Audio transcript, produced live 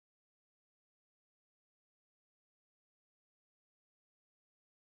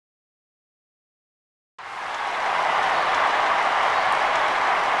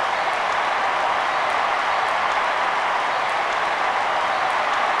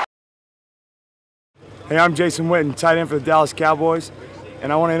Hey, I'm Jason Witten, tight end for the Dallas Cowboys,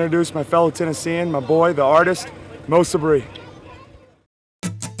 and I want to introduce my fellow Tennessean, my boy, the artist, M.O.E. Sabri.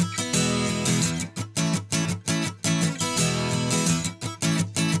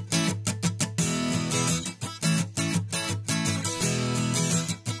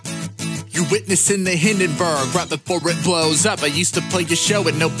 You're witnessing the Hindenburg right before it blows up. I used to play a show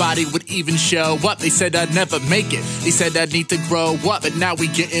and nobody would even show up. They said I'd never make it. They said I'd need to grow up. But now we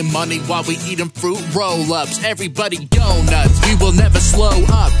getting money while we eating fruit roll-ups. Everybody go nuts. We will never slow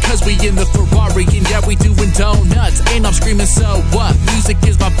up. Cause we in the Ferrari and yeah, we doing donuts. And I'm screaming, so what? Music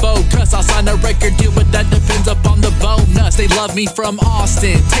is my focus. I'll sign a record deal, but that depends upon the bonus. They love me from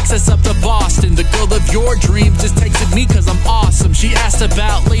Austin, Texas up to Boston. The girl of your dreams just texted me cause I'm awesome. She asked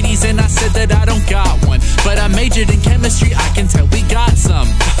about ladies and I said that I don't got one, but I majored in chemistry, I can tell we got some.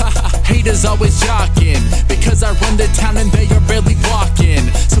 Haters always jocking, because I run the town and they are barely walking.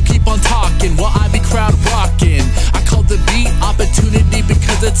 So keep on talking while I be crowd rocking. I call the beat opportunity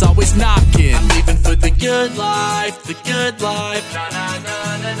because it's always knocking. I'm leaving for the good life, the good life. Na na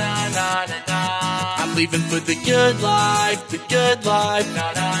na na na na na na. I'm leaving for the good life, the good life.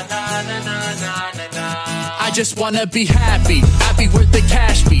 Na na na na na na na na. I just wanna be happy, I be where the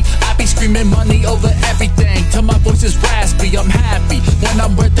cash be. I be screaming money over everything till my voice is raspy. I'm happy when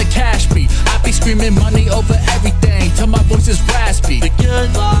I'm where the cash be. I be screaming money over everything till my voice is raspy. The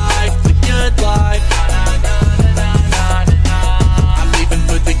good life, the good life. Na, na, na, na, na, na, na. I'm leaving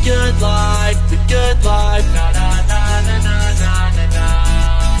for the good life, the good life. Na, na, na, na, na, na, na,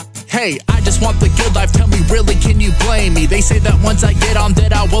 na. Hey, I just want the good life, tell me really, can you blame me? They say that once I get on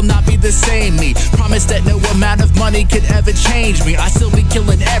that I will not be the same me. Promise that no amount of money could ever change me. I still be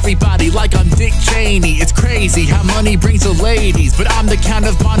killing everybody like I'm Dick Cheney. It's crazy how money brings the ladies, but I'm the Count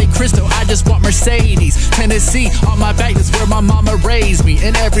of Monte Cristo, I just want Mercedes. Tennessee on my back, that's where my mama raised me.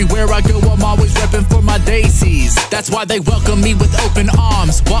 And everywhere I go I'm always repping for my Daisies. That's why they welcome me with open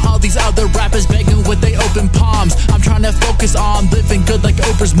arms, while all these other rappers begging with they open palms. I'm trying to focus on living good like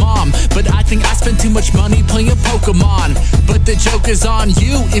Oprah's mom, but I think I spend too much money playing Pokemon. But the joke is on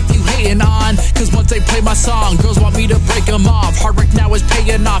you if you hating on, cause once they play my song, girls want me to break them off. Hard work now is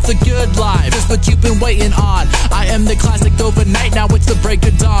paying off, the good life is what you've been waiting on. I am the classic overnight, now it's the break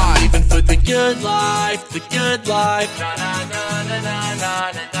of dawn. I'm leaving for the good life, the good life. Na, na, na, na, na,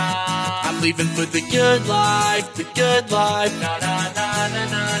 na, na, na. I'm leaving for the good life, the good life. Na, na, na, na,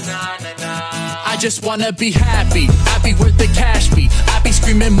 na, na, na, na. I just wanna be happy, I be where the cash be. I be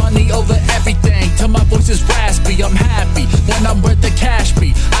screaming money over everything till my voice is raspy. I'm happy when I'm where the cash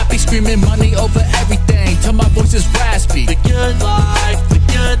be. I be screaming money over everything till my voice is raspy. The good life, the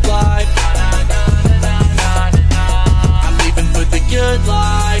good life. Na, na, na, na, na, na, na. I'm leaving for the good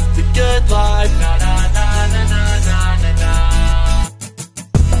life, the good life. Na, na, na, na, na, na, na, na.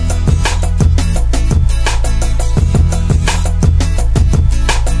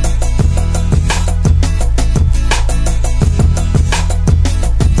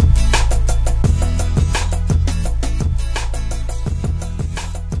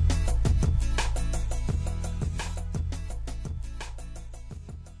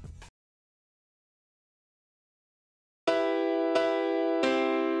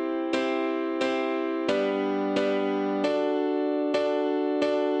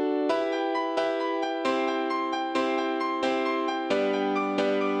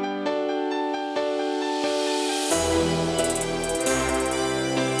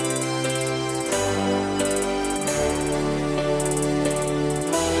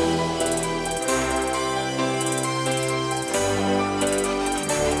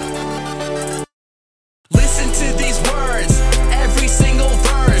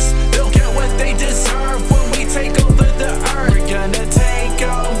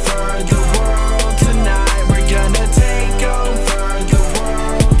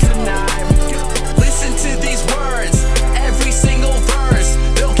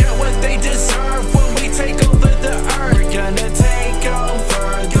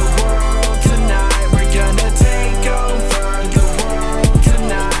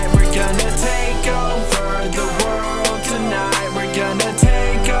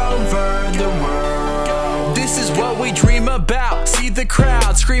 The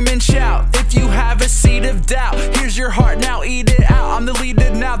crowd scream and shout. If you have a seed of doubt, here's your heart now, eat it out. I'm the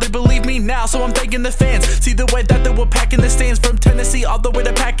leader now, they believe me now, so I'm thanking the fans. See the way that they will pack in the stands, from Tennessee all the way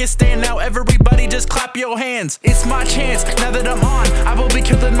to Pakistan. Now everybody just clap your hands. It's my chance, now that I'm on, I will be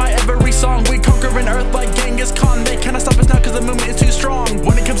killing my every song. We conquering earth like Genghis Khan. They cannot stop us now cause the movement is too strong.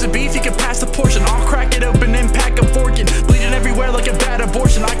 When it comes to beef, you can pass the portion. I'll crack it open and pack a forkin', bleeding everywhere like a bad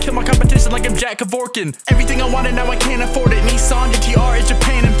abortion. I kill my competition like I'm Jack Kevorkian. Everything I wanted, now I can't afford it. Nissan GTR is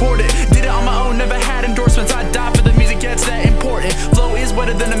Japan imported. Did it on my own, never had endorsement.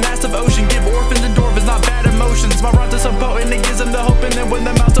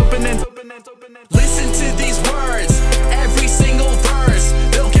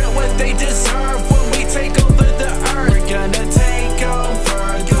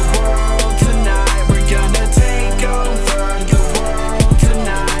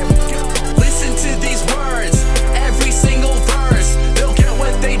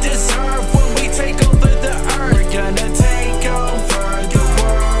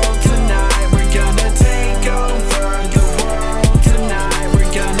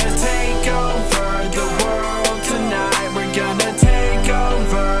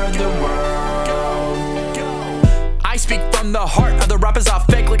 the heart of the rappers off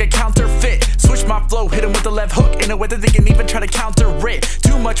fake like a counterfeit. Switch my flow, hit him with the left hook in a way that they can even try to counter it.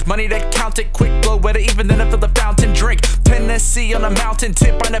 Too much money to count it, quick blow with it, even then I feel the fountain drink. Tennessee on a mountain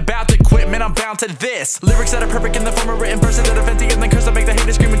tip, I'm about to quit, man, I'm bound to this. Lyrics that are perfect in the form of written verses that are fancy and then curse that make the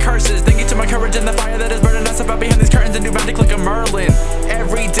haters screaming curses. Thank you to my courage and the fire that is burning us about behind these curtains and do bound to click a Merlin.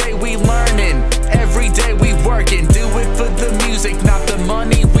 Every day we learning, every day we working. Do it for the music, not the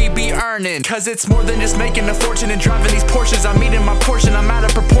money we be earning. Cause it's more than just making a fortune and driving these Porsches. I'm eating my portion, I'm out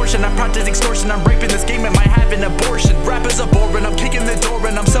of proportion. I practice extortion, I'm raping this game, it might have an abortion. Rappers are boring, I'm kicking the door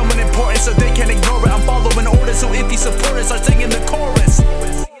and I'm someone important so they can't ignore it. I'm following orders, so if you support us, start singing the chorus.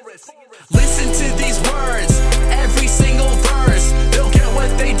 Listen to these words, every single verse. They'll get what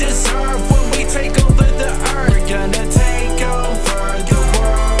they deserve when we take over the earth. We're gonna take over the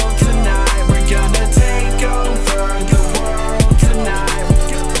world tonight. We're gonna take over the world tonight.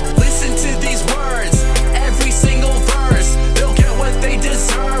 Listen to these words, every single verse. They'll get what they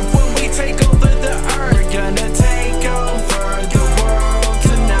deserve when we take over the earth. We're gonna take over the world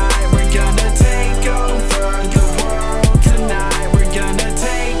tonight. We're gonna take over the world tonight. We're gonna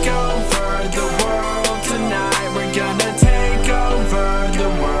take over the world tonight. We're gonna take over the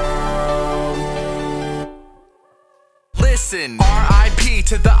world. Listen, R.I.P.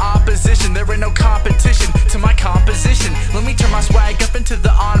 to the opposition. There ain't no competition to my composition. Let me turn my swag up into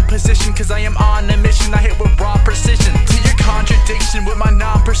the on position, cause I am on a mission. I hit with raw